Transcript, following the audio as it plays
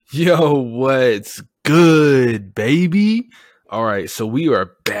Yo, what's good, baby? All right, so we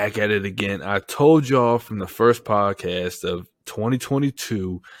are back at it again. I told y'all from the first podcast of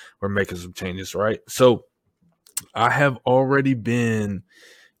 2022, we're making some changes, right? So I have already been,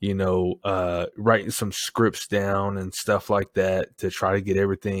 writing some scripts down and stuff like that to try to get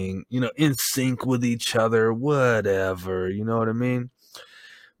everything, in sync with each other, whatever, you know what I mean?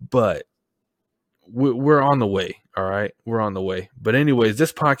 But we're on the way. All right, we're on the way. But anyways,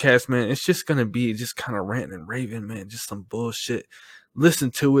 this podcast, man, it's just gonna be just kind of ranting and raving, man, just some bullshit.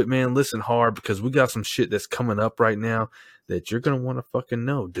 Listen to it, man. Listen hard because we got some shit that's coming up right now that you're gonna want to fucking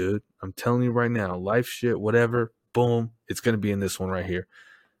know, dude. I'm telling you right now, life shit, whatever. Boom, it's gonna be in this one right here.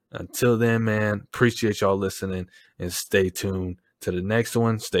 Until then, man, appreciate y'all listening and stay tuned to the next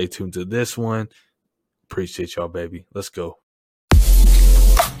one. Stay tuned to this one. Appreciate y'all, baby. Let's go.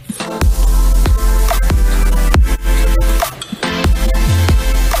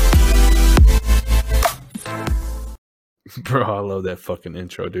 Bro, I love that fucking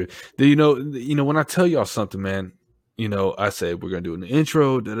intro, dude. When I tell y'all something, man, I say we're gonna do an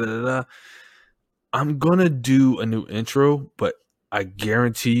intro, da da da da. I'm gonna do a new intro, but I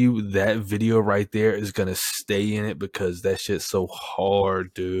guarantee you that video right there is gonna stay in it because that shit's so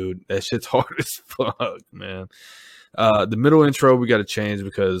hard, dude. That shit's hard as fuck, man. The middle intro we gotta change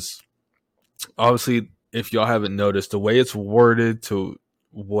because obviously, if y'all haven't noticed, the way it's worded to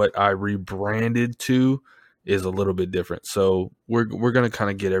what I rebranded to is a little bit different. So we're gonna kind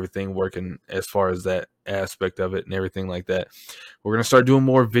of get everything working as far as that aspect of it and everything like that. We're gonna start doing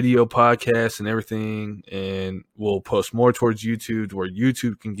more video podcasts and everything, and we'll post more towards YouTube where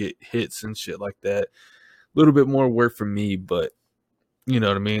YouTube can get hits and shit like that. A little bit more work for me, but you know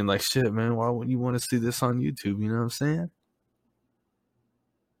what I mean? Like shit, man, why wouldn't you want to see this on YouTube? You know what I'm saying?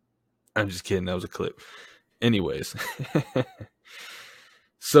 I'm just kidding. That was a clip. Anyways.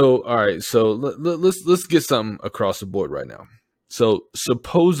 So, all right. So let's get something across the board right now. So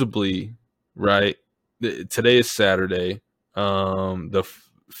supposedly, right, today is Saturday, the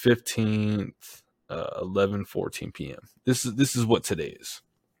 15th, 11:14 p.m. This is what today is.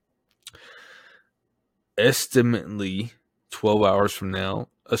 Estimately 12 hours from now,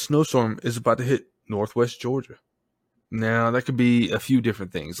 a snowstorm is about to hit Northwest Georgia. Now, that could be a few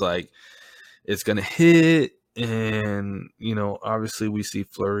different things. Like it's going to hit, and obviously we see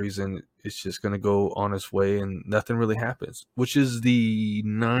flurries, and it's just going to go on its way and nothing really happens, which is the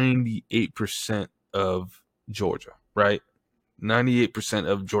 98% of Georgia, right? 98%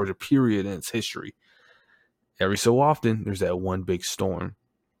 of Georgia period in its history. Every so often there's that one big storm,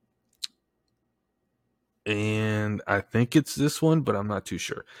 and I think it's this one, but I'm not too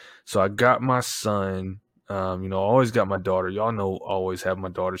sure. So I got my son. I always got my daughter. Y'all know, I always have my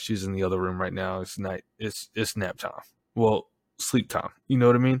daughter. She's in the other room right now. It's night. It's nap time. Well, sleep time. You know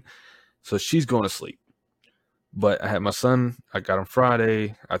what I mean? So she's going to sleep. But I had my son. I got him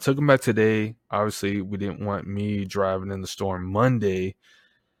Friday. I took him back today. Obviously, we didn't want me driving in the storm Monday,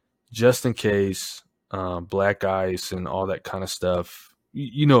 just in case black ice and all that kind of stuff.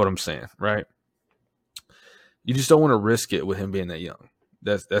 You know what I'm saying, right? You just don't want to risk it with him being that young.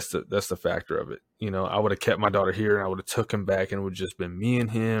 That's the factor of it. I would have kept my daughter here and I would have took him back, and it would have just been me and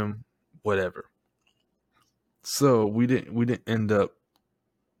him, whatever. So we didn't end up,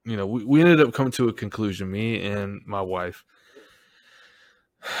 we ended up coming to a conclusion, me and my wife,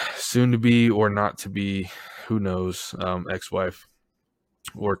 soon to be or not to be, who knows, ex-wife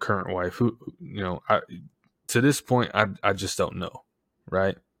or current wife, who, to this point, I just don't know,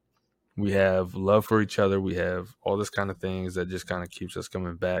 right? We have love for each other. We have all this kind of things that just kind of keeps us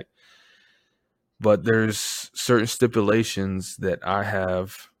coming back. But there's certain stipulations that I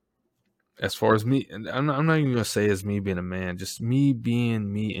have as far as me. And I'm not even going to say as me being a man, just me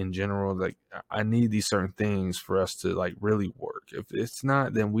being me in general. Like, I need these certain things for us to like really work. If it's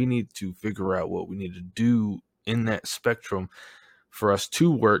not, then we need to figure out what we need to do in that spectrum for us to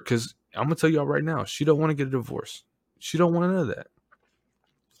work. Because I'm going to tell y'all right now, she don't want to get a divorce. She don't want to know that.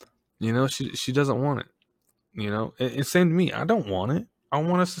 She doesn't want it, and same to me. I don't want it. I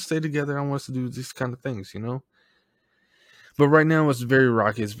want us to stay together. I want us to do these kind of things, but right now it's very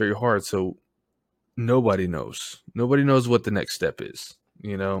rocky. It's very hard. So nobody knows what the next step is.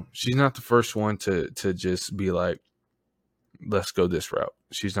 She's not the first one to just be like, let's go this route.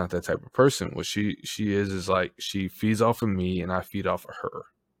 She's not that type of person. What she is like, she feeds off of me and I feed off of her.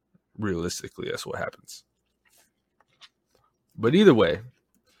 Realistically, that's what happens. But either way,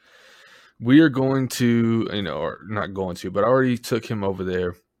 we are going to, or not going to, but I already took him over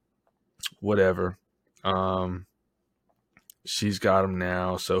there. Whatever. She's got him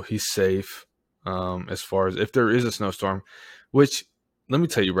now, so he's safe. As far as if there is a snowstorm, which let me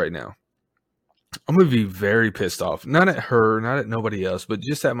tell you right now, I'm gonna be very pissed off. Not at her, not at nobody else, but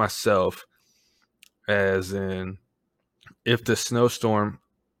just at myself. As in, if the snowstorm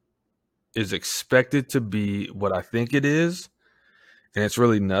is expected to be what I think it is, and it's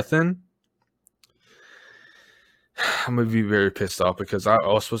really nothing, I'm gonna be very pissed off because I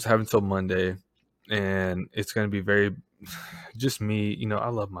was supposed to have until Monday, and it's gonna be very just me. You know, I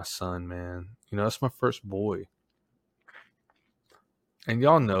love my son, man. You know, that's my first boy. And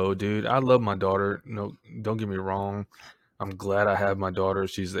y'all know, dude, I love my daughter. No, don't get me wrong. I'm glad I have my daughter.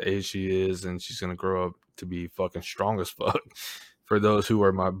 She's the age she is, and she's gonna grow up to be fucking strong as fuck. For those who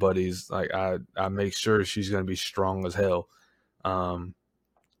are my buddies, like I make sure she's gonna be strong as hell. Um,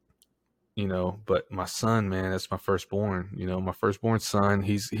 you know, but my son, man, that's my firstborn. You know, my firstborn son.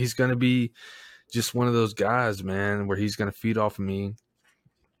 He's gonna be just one of those guys, man, where he's gonna feed off of me.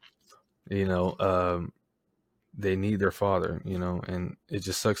 You know, they need their father, you know, and it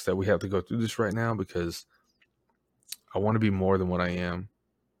just sucks that we have to go through this right now because I want to be more than what I am.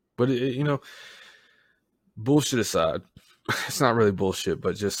 But you know, bullshit aside, it's not really bullshit,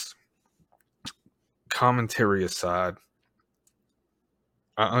 but just commentary aside,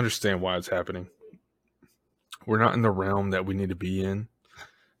 I understand why it's happening. We're not in the realm that we need to be in.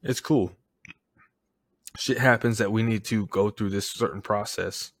 It's cool. Shit happens that we need to go through this certain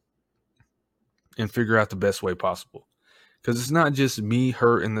process and figure out the best way possible. Because it's not just me,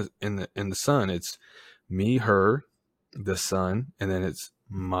 her, and the son. It's me, her, the son, and then it's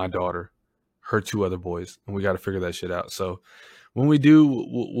my daughter, her two other boys, and we got to figure that shit out. So when we do,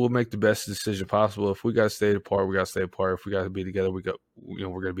 we'll make the best decision possible. If we got to stay apart, we got to stay apart. If we got to be together, we're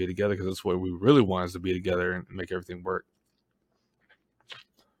going to be together because that's what we really want is to be together and make everything work.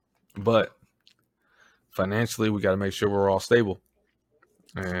 But financially, we got to make sure we're all stable.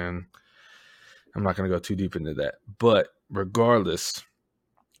 And I'm not going to go too deep into that. But regardless,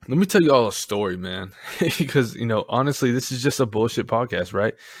 let me tell you all a story, man. Because, you know, honestly, this is just a bullshit podcast,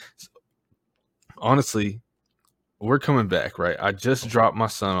 right? Honestly, we're coming back, right? I just dropped my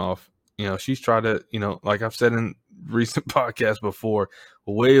son off. You know, she's tried to, you know, like I've said in recent podcasts before,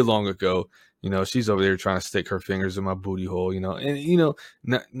 way long ago, you know, she's over there trying to stick her fingers in my booty hole, you know, and, you know,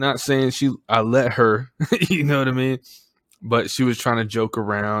 not saying I let her, you know what I mean? But she was trying to joke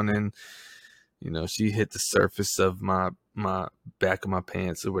around and, you know, she hit the surface of my back of my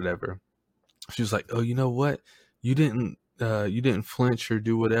pants or whatever. She was like, "Oh, you know what? You didn't flinch or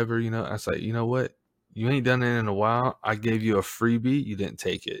do whatever, you know." I was like, "You know what? You ain't done it in a while. I gave you a freebie. You didn't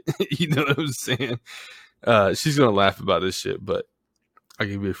take it." You know what I'm saying? She's gonna laugh about this shit, but I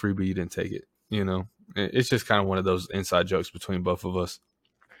gave you a freebie. You didn't take it. You know, it's just kind of one of those inside jokes between both of us.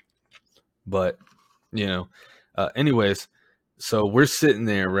 But you know, anyways, so we're sitting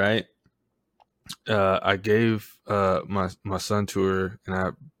there, right? I gave my son to her, and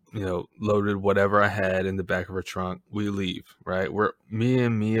I, you know, loaded whatever I had in the back of her trunk. We leave, right? Me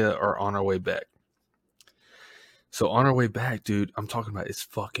and Mia are on our way back. So on our way back, dude, I'm talking about it's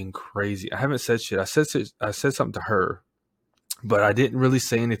fucking crazy. I haven't said shit. I said something to her, but I didn't really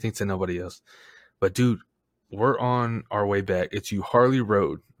say anything to nobody else. But dude, we're on our way back. It's U Harley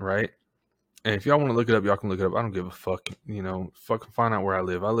Road, right? And if y'all want to look it up, y'all can look it up. I don't give a fuck. You know, fucking find out where I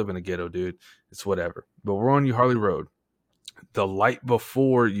live. I live in a ghetto, dude. It's whatever. But we're on U Harley Road. The light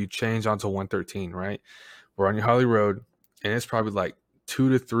before you change onto 113, right? We're on U Harley Road, and it's probably like 2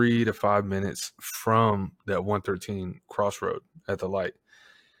 to 3 to 5 minutes from that 113 crossroad at the light.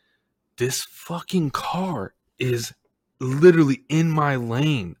 This fucking car is literally in my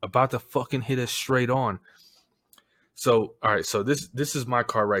lane, about to fucking hit us straight on. So, all right, so this is my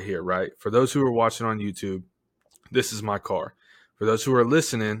car right here, right? For those who are watching on YouTube, this is my car. For those who are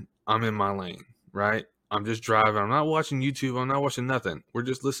listening, I'm in my lane, right? I'm just driving. I'm not watching YouTube. I'm not watching nothing. We're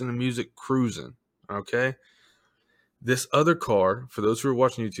just listening to music, cruising, okay? This other car, for those who are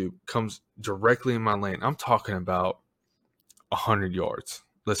watching YouTube, comes directly in my lane. I'm talking about 100 yards,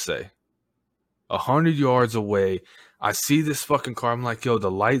 let's say. 100 yards away, I see this fucking car. I'm like, yo,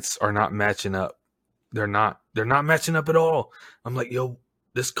 the lights are not matching up. They're not matching up at all. I'm like, yo,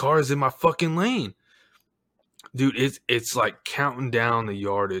 this car is in my fucking lane. Dude, it's like counting down the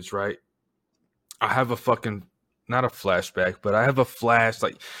yardage, right? I have a fucking, not a flashback, but I have a flash.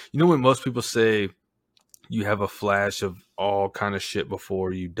 Like, you know when most people say you have a flash of all kind of shit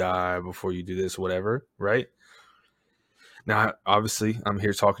before you die, before you do this, whatever, right? Now, obviously, I'm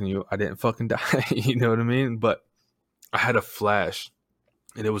here talking to you. I didn't fucking die. You know what I mean? But I had a flash.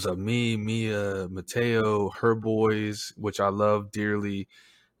 And it was a me, Mia, Mateo, her boys, which I love dearly,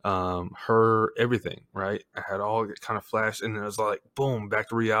 her, everything, right? I had all that kind of flash, and it was like, boom, back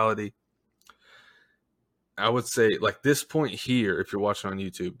to reality. I would say like this point here, if you're watching on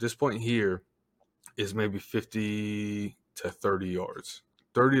YouTube, this point here is maybe 50 to 30 yards,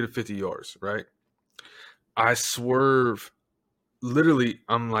 30 to 50 yards, right? I swerve. Literally,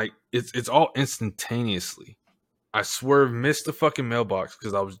 I'm like, it's all instantaneously. I swerve, missed the fucking mailbox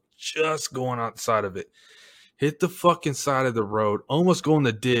because I was just going outside of it. Hit the fucking side of the road, almost go in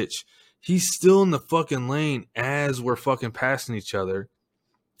the ditch. He's still in the fucking lane as we're fucking passing each other.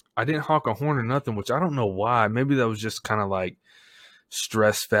 I didn't honk a horn or nothing, which I don't know why. Maybe that was just kind of like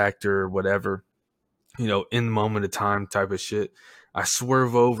stress factor or whatever, in the moment of time type of shit. I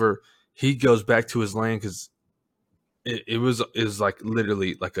swerve over. He goes back to his lane because it was like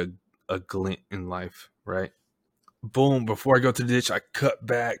literally like a glint in life, right? Boom, before I go to the ditch, I cut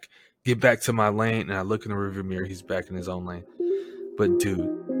back, get back to my lane, and I look in the rearview mirror. He's back in his own lane. But dude,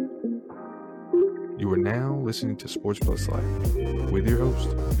 you are now listening to Sports Plus Life with your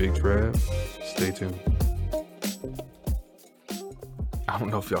host, Big Trav. Stay tuned. I don't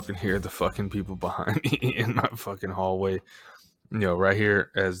know if y'all can hear the fucking people behind me in my fucking hallway. Right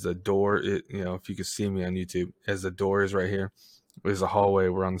here as the door, if you can see me on YouTube, as the door is right here, there's a hallway.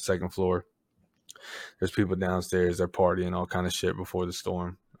 We're on the second floor. There's people downstairs. They're partying all kind of shit before the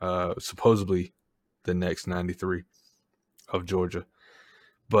storm. Supposedly the next 93 of Georgia.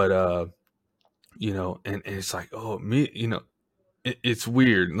 But, and it's like, oh, me, it's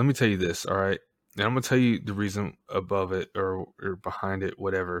weird. Let me tell you this, all right? And I'm going to tell you the reason above it or behind it,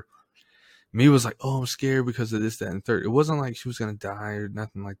 whatever. Me was like, oh, I'm scared because of this, that, and third. It wasn't like she was going to die or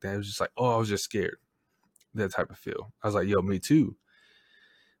nothing like that. It was just like, oh, I was just scared. That type of feel. I was like, yo, me too.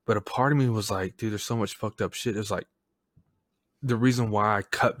 But a part of me was like, dude, there's so much fucked up shit. It was like, the reason why I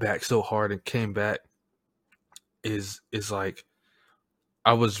cut back so hard and came back is like,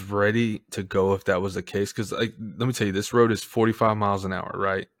 I was ready to go if that was the case. Because let me tell you, this road is 45 miles an hour,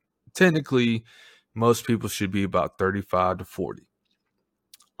 right? Technically, most people should be about 35 to 40.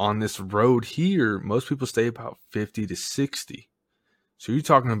 On this road here, most people stay about 50 to 60. So you're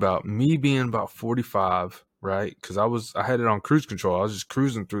talking about me being about 45, right? Because I had it on cruise control. I was just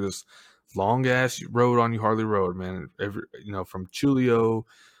cruising through this long ass road on Uharley Road, man. From Chulio,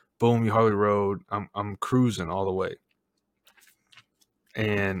 boom, Uharley Road. I'm cruising all the way,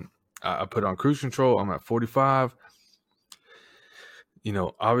 and I put on cruise control. I'm at 45.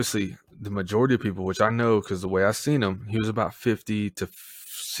 Obviously the majority of people, which I know because the way I seen him, he was about 50 to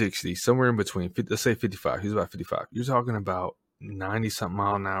 60, somewhere in between. Let's say 55. He's about 55. You're talking about 90 something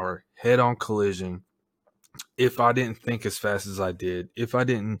mile an hour head on collision. If I didn't think as fast as I did,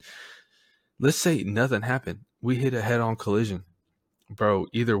 let's say nothing happened, we hit a head on collision, bro,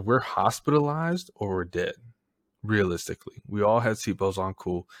 either we're hospitalized or we're dead. Realistically, we all had seatbelts on,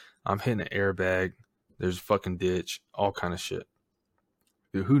 cool. I'm hitting an airbag, there's a fucking ditch, all kind of shit.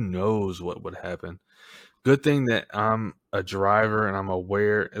 Dude, who knows what would happen? Good thing that I'm a driver and I'm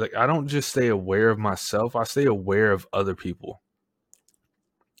aware. Like, I don't just stay aware of myself, I stay aware of other people,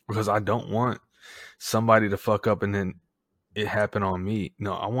 because I don't want somebody to fuck up and then it happen on me.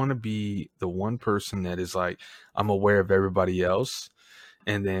 No, I want to be the one person that is like, I'm aware of everybody else,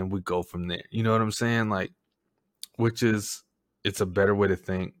 and then we go from there. You know what I'm saying? Like, it's a better way to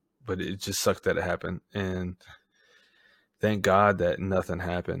think, but it just sucked that it happened. And thank God that nothing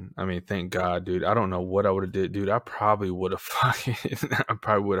happened. I mean, thank God, dude. I don't know what I would have did, dude. I probably would have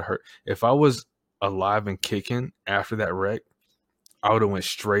hurt. If I was alive and kicking after that wreck, I would have went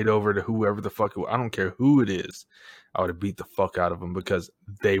straight over to whoever the fuck it was. I don't care who it is. I would have beat the fuck out of them because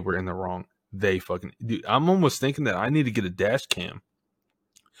they were in the wrong. Dude, I'm almost thinking that I need to get a dash cam.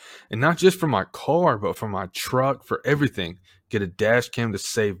 And not just for my car, but for my truck, for everything. Get a dash cam to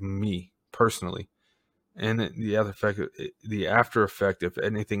save me personally. And the after effect, if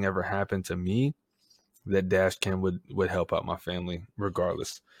anything ever happened to me, that dash cam would help out my family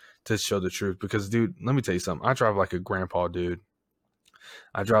regardless, to show the truth. Because, dude, let me tell you something. I drive like a grandpa, dude.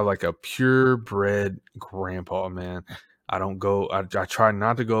 I drive like a purebred grandpa, man. I try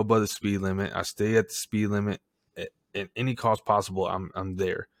not to go above the speed limit. I stay at the speed limit at any cost possible. I'm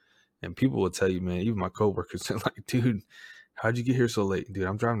there. And people will tell you, man, even my coworkers, they're like, dude, how'd you get here so late? Dude,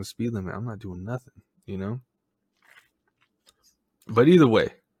 I'm driving the speed limit. I'm not doing nothing, But either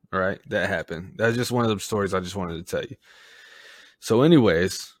way, all right, that happened. That's just one of those stories I just wanted to tell you. So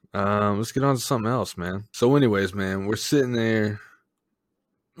anyways, let's get on to something else, man. So anyways, man, we're sitting there.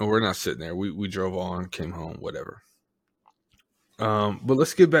 Well, we're not sitting there. We drove on, came home, whatever. But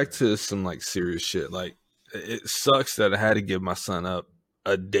let's get back to some like serious shit. Like, it sucks that I had to give my son up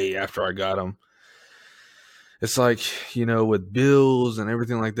a day after I got him. It's like, with bills and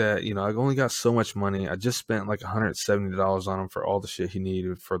everything like that, I've only got so much money. I just spent like $170 on him for all the shit he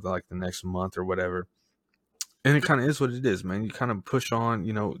needed for like the next month or whatever. And it kind of is what it is, man. You kind of push on,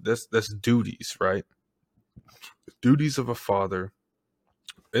 that's duties, right? Duties of a father.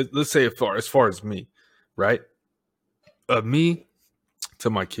 Let's say as far as me, right? Me to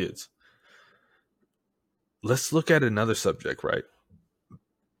my kids. Let's look at another subject, right?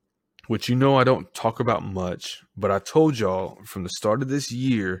 Which I don't talk about much, but I told y'all from the start of this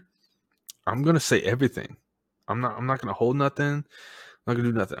year, I'm gonna say everything. I'm not gonna hold nothing. I'm not gonna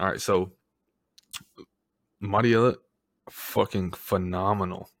do nothing. All right, so Mariela, fucking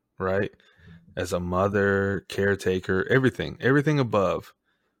phenomenal, right? As a mother, caretaker, everything above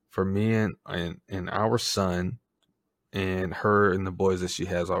for me and our son and her and the boys that she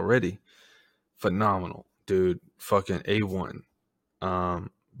has already. Phenomenal, dude. Fucking A1.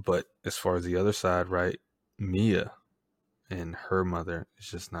 But as far as the other side, right? Mia and her mother is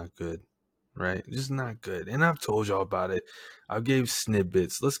just not good, right? Just not good. And I've told y'all about it. I gave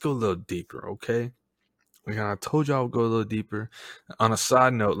snippets. Let's go a little deeper, okay? I told y'all I'll go a little deeper. On a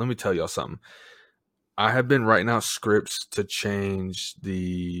side note, let me tell y'all something. I have been writing out scripts to change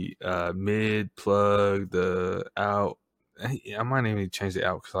the mid plug, the out. I might even change the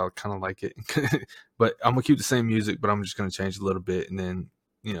out because I kind of like it. But I'm going to keep the same music, but I'm just going to change a little bit and then,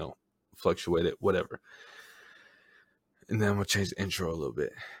 fluctuate it, whatever. And then I'm going to change the intro a little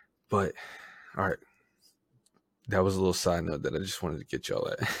bit. But, all right. That was a little side note that I just wanted to get y'all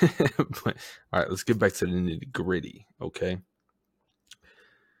at. But, all right, let's get back to the nitty gritty, okay?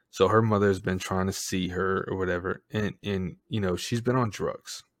 So her mother has been trying to see her or whatever. And she's been on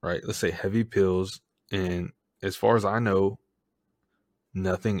drugs, right? Let's say heavy pills. And as far as I know,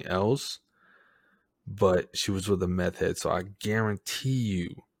 nothing else. But she was with a meth head. So I guarantee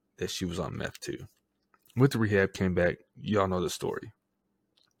you that she was on meth too. With the rehab, came back. Y'all know the story.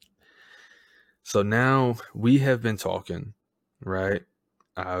 So now we have been talking, right?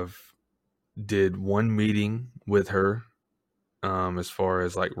 I've did one meeting with her. As far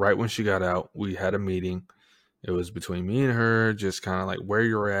as like right when she got out, we had a meeting. It was between me and her, just kind of like where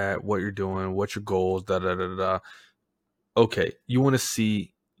you're at, what you're doing, what's your goals, da da da da. Okay, you want to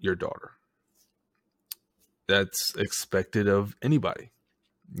see your daughter. That's expected of anybody.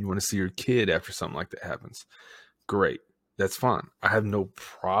 You want to see your kid after something like that happens. Great. That's fine. I have no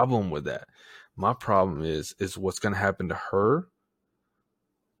problem with that. My problem is what's going to happen to her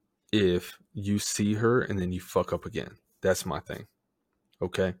if you see her and then you fuck up again. That's my thing.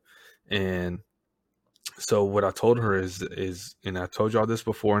 Okay? And so what I told her is, and I told y'all this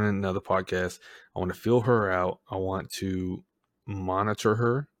before in another podcast, I want to feel her out. I want to monitor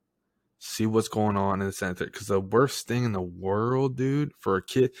her, see what's going on in the center. Because the worst thing in the world, dude, for a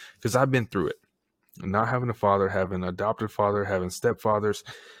kid, because I've been through it. Not having a father, having an adopted father, having stepfathers,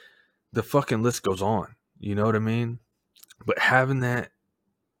 the fucking list goes on. You know what I mean? But having that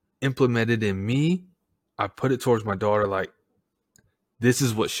implemented in me, I put it towards my daughter like, this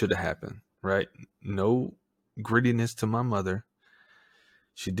is what should have happened, right? No grittiness to my mother.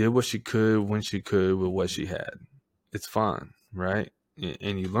 She did what she could when she could with what she had. It's fine, right?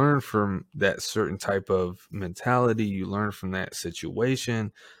 And you learn from that certain type of mentality. You learn from that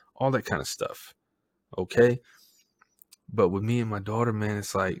situation, all that kind of stuff. Okay? But with me and my daughter, man,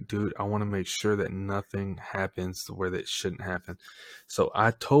 it's like, dude, I want to make sure that nothing happens to where that shouldn't happen. So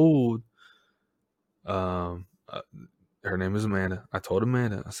I told, her name is Amanda. I told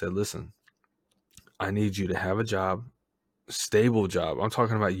Amanda, I said, listen, I need you to have a job, stable job. I'm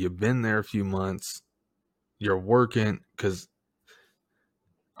talking about you've been there a few months, you're working, because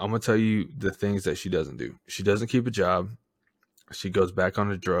I'm going to tell you the things that she doesn't do. She doesn't keep a job. She goes back on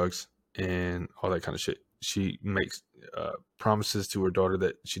the drugs and all that kind of shit. She makes promises to her daughter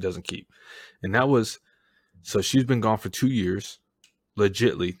that she doesn't keep. And that was, so she's been gone for 2 years,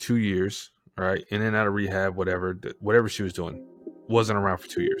 legitly 2 years, right? In and out of rehab, whatever she was doing, wasn't around for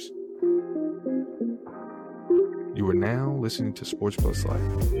 2 years. You are now listening to Sports Plus Life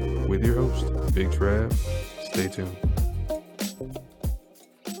with your host, Big Trav. Stay tuned.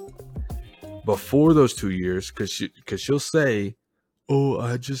 Before those 2 years, because she'll say, oh,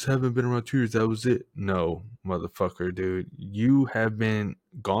 I just haven't been around 2 years. That was it. No, motherfucker, dude. You have been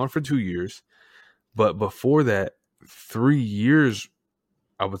gone for 2 years. But before that, 3 years,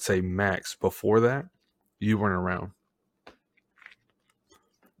 I would say max. Before that, you weren't around.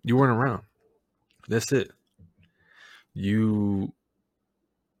 You weren't around. That's it. If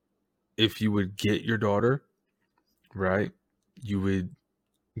you would get your daughter, right, you would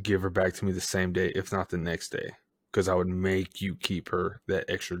give her back to me the same day, if not the next day. Because I would make you keep her that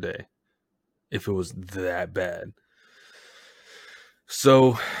extra day if it was that bad.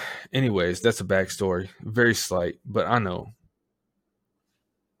 So, anyways, that's a backstory. Very slight, but I know.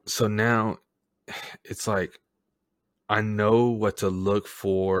 So now it's like, I know what to look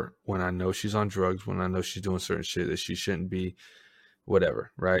for when I know she's on drugs, when I know she's doing certain shit that she shouldn't be,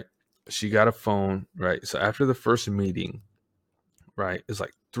 whatever, right? She got a phone, right? So after the first meeting, right, it's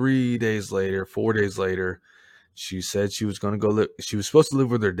like 3 days later, 4 days later, she said she was going to go live. She was supposed to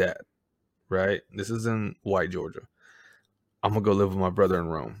live with her dad, right? This is in White, Georgia. I'm going to go live with my brother in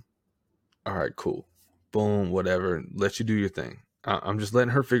Rome. All right, cool. Boom, whatever. Let you do your thing. I'm just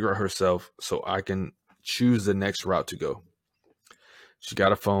letting her figure out herself so I can choose the next route to go. She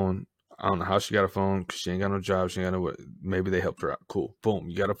got a phone. I don't know how she got a phone because she ain't got no job. She ain't got no. Maybe they helped her out. Cool. Boom.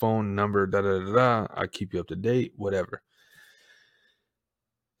 You got a phone number. Da da da da. I keep you up to date. Whatever.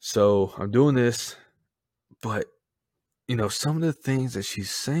 So I'm doing this, but some of the things that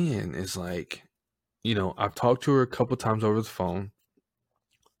she's saying is like, I've talked to her a couple times over the phone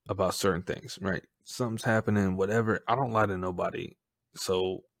about certain things. Right? Something's happening. Whatever. I don't lie to nobody.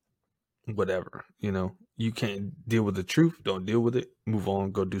 So whatever. You can't deal with the truth. Don't deal with it. Move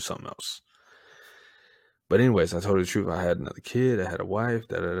on. Go do something else. But anyways, I told her the truth. I had another kid. I had a wife.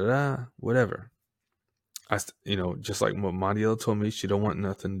 Da da da da. Whatever. Just like what Mariela told me, she don't want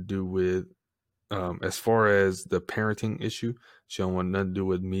nothing to do with, as far as the parenting issue. She don't want nothing to do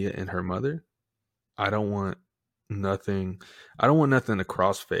with Mia and her mother. I don't want nothing. I don't want nothing to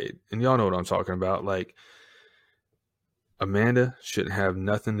crossfade. And y'all know what I'm talking about. Like Amanda shouldn't have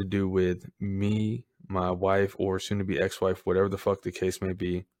nothing to do with me, my wife, or soon to be ex-wife, whatever the fuck the case may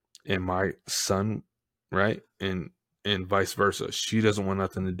be, and my son, right? And vice versa. She doesn't want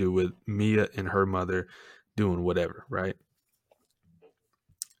nothing to do with Mia and her mother doing whatever, right?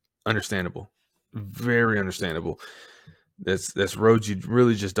 Understandable. Very understandable. That's roads you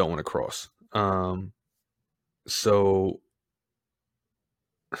really just don't want to cross. So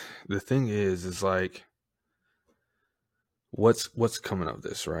the thing is like what's coming of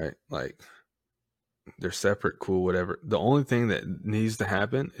this, right? Like they're separate, cool, whatever. The only thing that needs to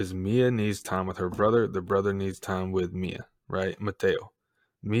happen is Mia needs time with her brother. The brother needs time with Mia, right? Mateo.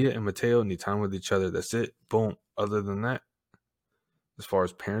 Mia and Mateo need time with each other. That's it. Boom. Other than that, as far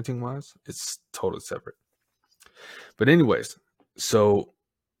as parenting wise, it's totally separate. But anyways, so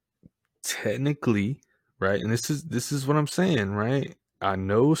technically, right? And this is what I'm saying, right? I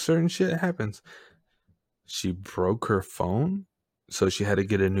know certain shit happens. She broke her phone, so she had to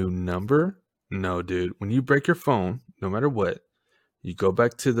get a new number. No, dude. When you break your phone, no matter what, you go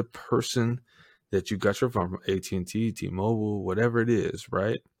back to the person that you got your phone from, AT&T, T-Mobile, whatever it is,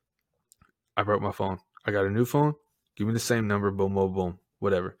 right? I broke my phone. I got a new phone. Give me the same number. Boom, boom, boom.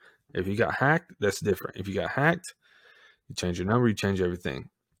 Whatever. If you got hacked, that's different. If you got hacked, you change your number, you change everything.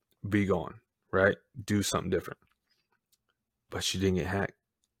 Be gone, right? Do something different. But she didn't get hacked.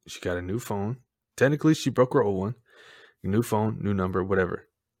 She got a new phone. Technically, she broke her old one. New phone, new number, whatever.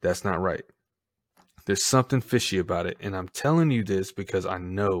 That's not right. There's something fishy about it. And I'm telling you this because I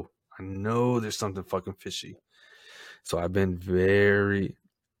know there's something fucking fishy. So I've been very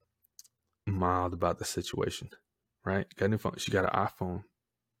mild about the situation, right? Got a new phone. She got an iPhone.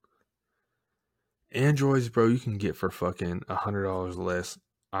 Androids, bro, you can get for fucking $100 less.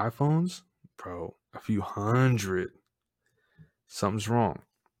 iPhones, bro, a few hundred. Something's wrong.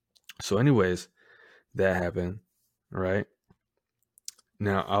 So, anyways, that happened, right?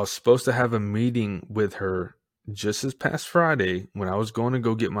 Now, I was supposed to have a meeting with her just this past Friday when I was going to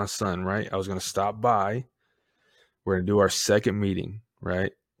go get my son, right? I was going to stop by. We're going to do our second meeting,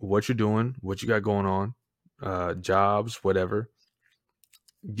 right? What you're doing, what you got going on, jobs, whatever.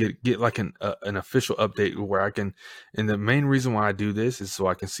 Get like an official update where I can, and the main reason why I do this is so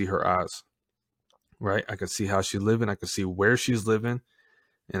I can see her eyes, right? I can see how she's living. I can see where she's living.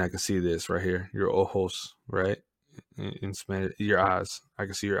 And I can see this right here, your ojos, right? In Spanish, your eyes. I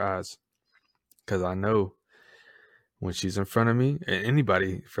can see your eyes because I know when she's in front of me, and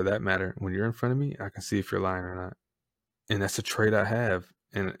anybody for that matter, when you're in front of me, I can see if you're lying or not. And that's a trait I have.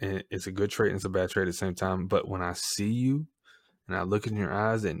 And it's a good trait and it's a bad trait at the same time. But when I see you and I look in your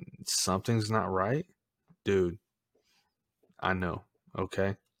eyes and something's not right, dude, I know.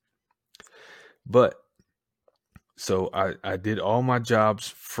 Okay. But so I did all my jobs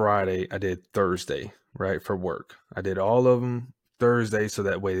Friday. I did Thursday, right, for work. I did all of them Thursday. So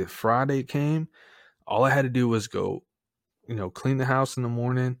that way Friday came, all I had to do was go, clean the house in the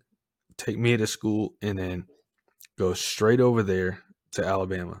morning, take me to school, and then go straight over there to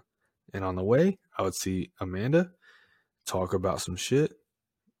Alabama. And on the way, I would see Amanda, talk about some shit,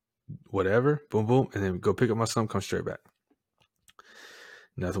 whatever, boom, boom, and then go pick up my son, come straight back.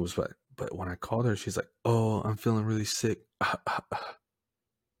 Nothing was fun. But when I called her, she's like, "Oh, I'm feeling really sick."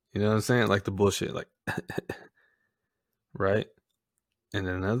 You know what I'm saying? Like the bullshit, like, right? And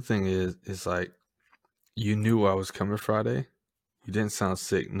then another thing is like, You knew I was coming Friday. You didn't sound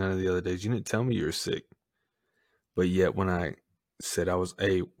sick none of the other days. You didn't tell me you were sick. But yet when I said I was,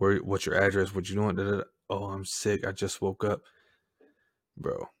 hey, what's your address? What you doing? Da, da, da. Oh, I'm sick. I just woke up.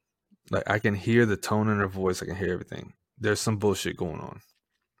 Bro, like I can hear the tone in her voice. I can hear everything. There's some bullshit going on.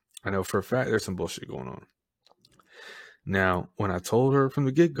 I know for a fact there's some bullshit going on. Now, when I told her from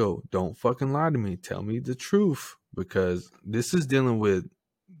the get-go, don't fucking lie to me. Tell me the truth. Because this is dealing with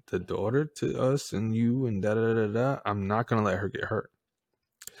the daughter to us and you and da da da da. I'm not gonna let her get hurt.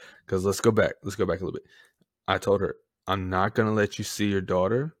 Because let's go back. Let's go back a little bit. I told her, I'm not gonna let you see your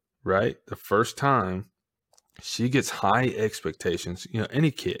daughter, right? The first time she gets high expectations, you know,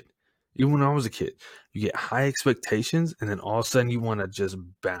 any kid, even when I was a kid, you get high expectations and then all of a sudden you want to just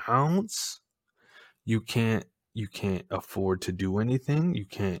bounce. You can't afford to do anything. You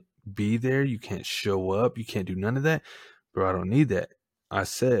can't be there. You can't show up. You can't do none of that. Bro, I don't need that. I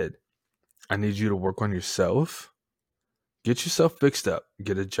said, I need you to work on yourself. Get yourself fixed up.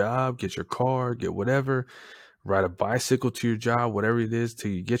 Get a job, get your car, get whatever. Ride a bicycle to your job, whatever it is,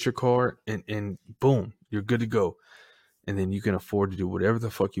 till you get your car, and boom, you're good to go. And then you can afford to do whatever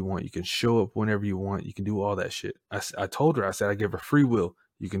the fuck you want. You can show up whenever you want. You can do all that shit. I told her, I said, I give her free will.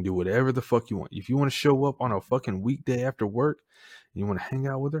 You can do whatever the fuck you want. If you want to show up on a fucking weekday after work and you want to hang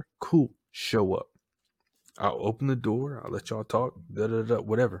out with her, cool, show up. I'll open the door. I'll let y'all talk, da da da,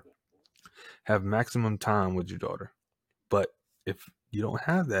 whatever. Have maximum time with your daughter. But if you don't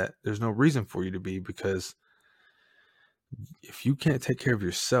have that, there's no reason for you to be, because if you can't take care of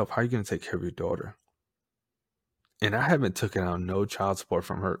yourself, how are you going to take care of your daughter? And I haven't taken out no child support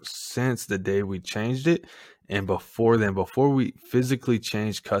from her since the day we changed it. And before then, before we physically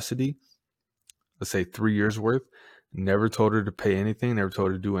changed custody, let's say 3 years worth, never told her to pay anything, never told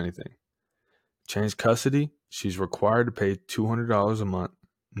her to do anything. Changed custody, she's required to pay $200 a month,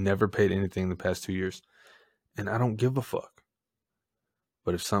 never paid anything in the past 2 years. And I don't give a fuck.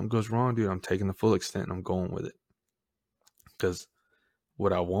 But if something goes wrong, dude, I'm taking the full extent and I'm going with it. Because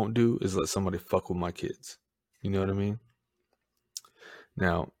what I won't do is let somebody fuck with my kids. You know what I mean?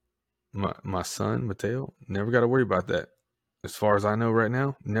 Now, my son, Mateo, never got to worry about that. As far as I know right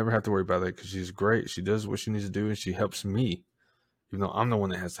now, never have to worry about that because she's great. She does what she needs to do and she helps me, even though I'm the one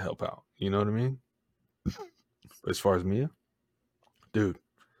that has to help out. You know what I mean? But as far as Mia, dude,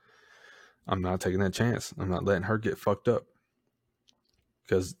 I'm not taking that chance. I'm not letting her get fucked up,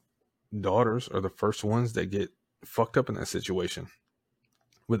 because daughters are the first ones that get fucked up in that situation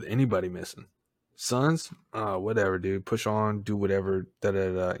with anybody missing. Sons, whatever, dude. Push on, do whatever, da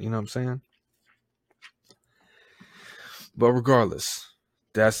da da. You know what I'm saying? But regardless,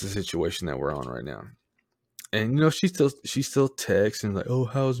 that's the situation that we're on right now. And you know, she still texts and like, oh,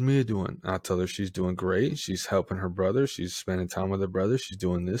 how's Mia doing? I tell her she's doing great. She's helping her brother. She's spending time with her brother. She's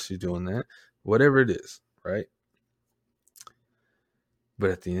doing this. She's doing that. Whatever it is, right? But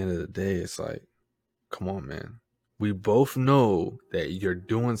at the end of the day, it's like, come on, man. We both know that you're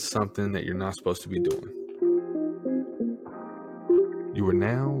doing something that you're not supposed to be doing. You are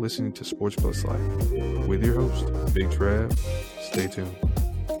now listening to Sports Plus Life with your host, Big Trav. Stay tuned.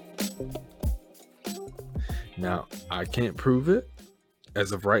 Now, I can't prove it.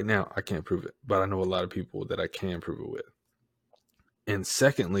 As of right now, I can't prove it. But I know a lot of people that I can prove it with. And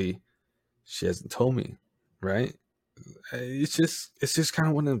secondly, she hasn't told me, right? It's just kind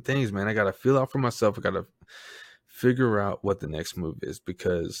of one of them things, man. I got to feel out for myself. I got to figure out what the next move is,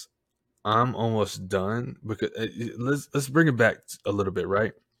 because I'm almost done. Because let's bring it back a little bit,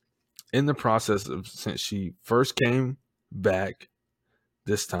 right? In the process of, since she first came back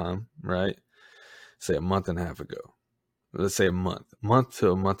this time, right? Say a month and a half ago. Let's say a month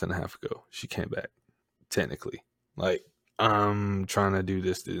to a month and a half ago, she came back. Technically, like, I'm trying to do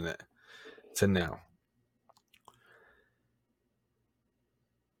this, do that. To now,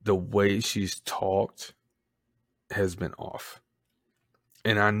 the way she's talked has been off.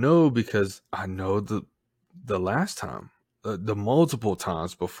 And I know, because I know the last time, the multiple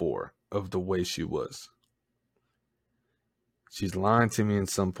times before, of the way she was. She's lying to me at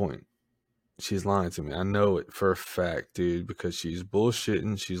some point. She's lying to me. I know it for a fact, dude, because she's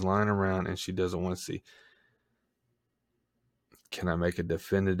bullshitting. She's lying around and she doesn't want to see. Can I make a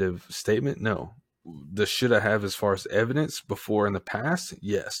definitive statement? No. The shit I have as far as evidence before in the past,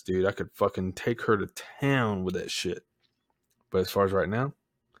 yes, dude. I could fucking take her to town with that shit. But as far as right now,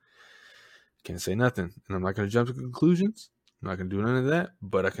 can't say nothing. And I'm not going to jump to conclusions. I'm not going to do none of that.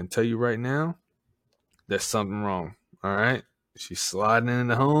 But I can tell you right now, there's something wrong. All right? She's sliding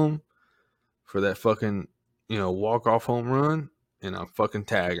into home for that fucking, walk-off home run, and I'm fucking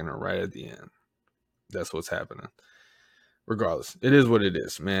tagging her right at the end. That's what's happening. Regardless, it is what it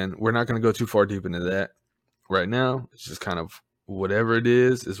is, man. We're not going to go too far deep into that. Right now, it's just kind of whatever it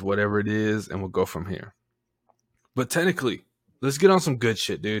is whatever it is, and we'll go from here. But technically, let's get on some good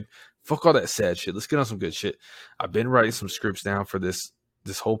shit, dude. Fuck all that sad shit. Let's get on some good shit. I've been writing some scripts down for this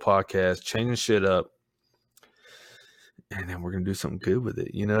whole podcast, changing shit up, and then we're gonna do something good with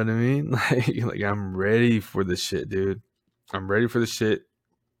it. You know what I mean? Like I'm ready for this shit, dude. I'm ready for the shit.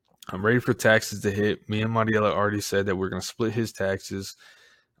 I'm ready for taxes to hit. Me and Mariela already said that we're gonna split his taxes.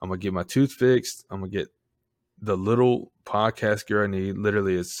 I'm gonna get my tooth fixed. I'm gonna get the little podcast gear I need.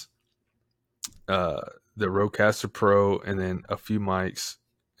 Literally, it's the Rodecaster Pro and then a few mics,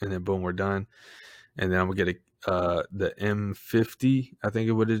 and then boom, we're done. And then I'm gonna get the M50, I think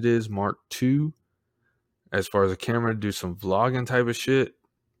is what it is, Mark II, as far as a camera, do some vlogging type of shit.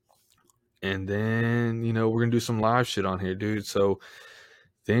 And then, we're gonna do some live shit on here, dude. So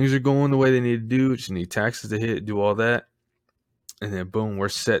things are going the way they need to do. Just need taxes to hit, do all that. And then boom, we're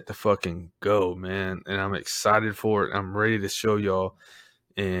set to fucking go, man. And I'm excited for it. I'm ready to show y'all.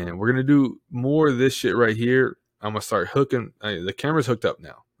 And we're going to do more of this shit right here. I'm going to start hooking. The camera's hooked up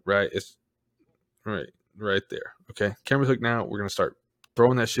now, right? It's right there. Okay. Camera's hooked now. We're going to start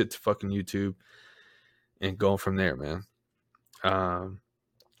throwing that shit to fucking YouTube and going from there, man.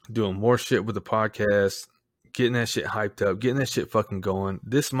 Doing more shit with the podcast, getting that shit hyped up, getting that shit fucking going.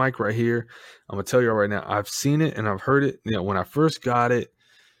 This mic right here, I'm going to tell y'all right now, I've seen it and I've heard it. When I first got it,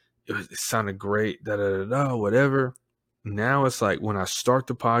 it sounded great, whatever. Now it's like when I start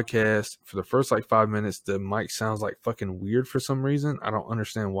the podcast, for the first like 5 minutes, the mic sounds like fucking weird for some reason. I don't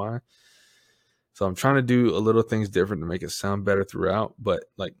understand why. So I'm trying to do a little things different to make it sound better throughout. But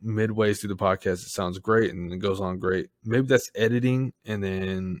like midway through the podcast, it sounds great and it goes on great. Maybe that's editing and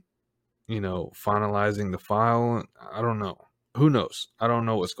then, finalizing the file. I don't know. Who knows? I don't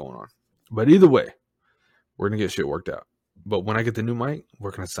know what's going on. But either way, we're going to get shit worked out. But when I get the new mic,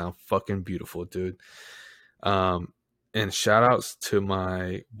 we're going to sound fucking beautiful, dude. And shout outs to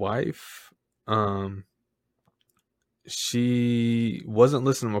my wife. She wasn't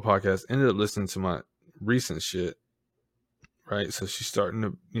listening to my podcast, ended up listening to my recent shit. Right. So she's starting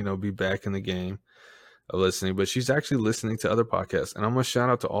to, be back in the game of listening, but she's actually listening to other podcasts. And I'm going to shout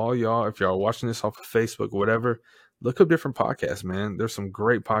out to all y'all. If y'all are watching this off of Facebook or whatever, look up different podcasts, man. There's some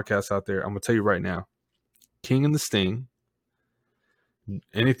great podcasts out there. I'm going to tell you right now, King and the Sting,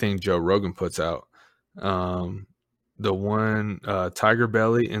 anything Joe Rogan puts out, the one Tiger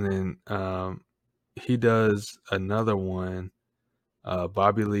Belly, and then he does another one,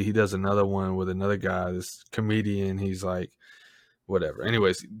 Bobby Lee. He does another one with another guy, this comedian. He's like, whatever.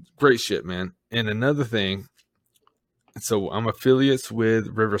 Anyways, great shit, man. And another thing, so I'm affiliates with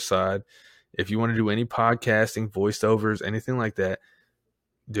Riverside. If you want to do any podcasting, voiceovers, anything like that,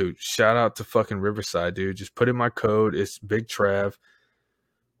 dude, shout out to fucking Riverside, dude. Just put in my code. It's Big Trav.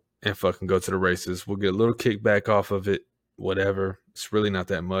 And fucking go to the races. We'll get a little kickback off of it, whatever. It's really not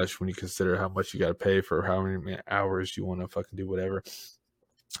that much when you consider how much you got to pay for how many hours you want to fucking do whatever.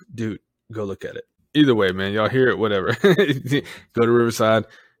 Dude, go look at it. Either way, man, y'all hear it, whatever. Go to Riverside,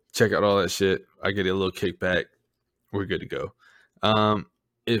 check out all that shit. I get a little kickback. We're good to go.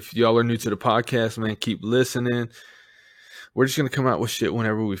 If y'all are new to the podcast, man, keep listening. We're just going to come out with shit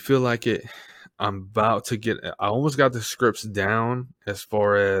whenever we feel like it. I almost got the scripts down as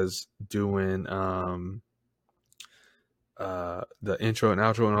far as doing the intro and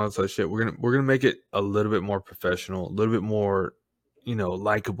outro and all that sort of shit. We're gonna make it a little bit more professional, a little bit more,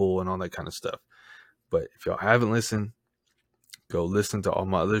 likable and all that kind of stuff. But if y'all haven't listened, go listen to all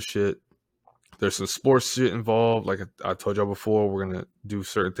my other shit. There's some sports shit involved. Like I told y'all before, we're gonna do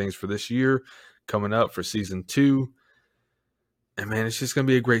certain things for this year coming up for season 2. And man, it's just going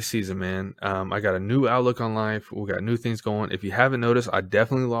to be a great season, man. I got a new outlook on life. We got new things going. If you haven't noticed, I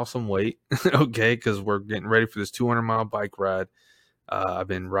definitely lost some weight, okay, because we're getting ready for this 200-mile bike ride. I've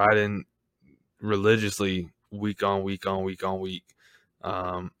been riding religiously week on week.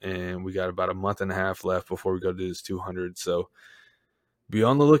 And we got about a month and a half left before we go to this 200. So be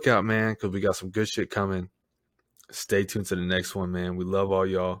on the lookout, man, because we got some good shit coming. Stay tuned to the next one, man. We love all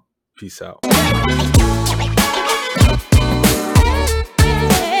y'all. Peace out.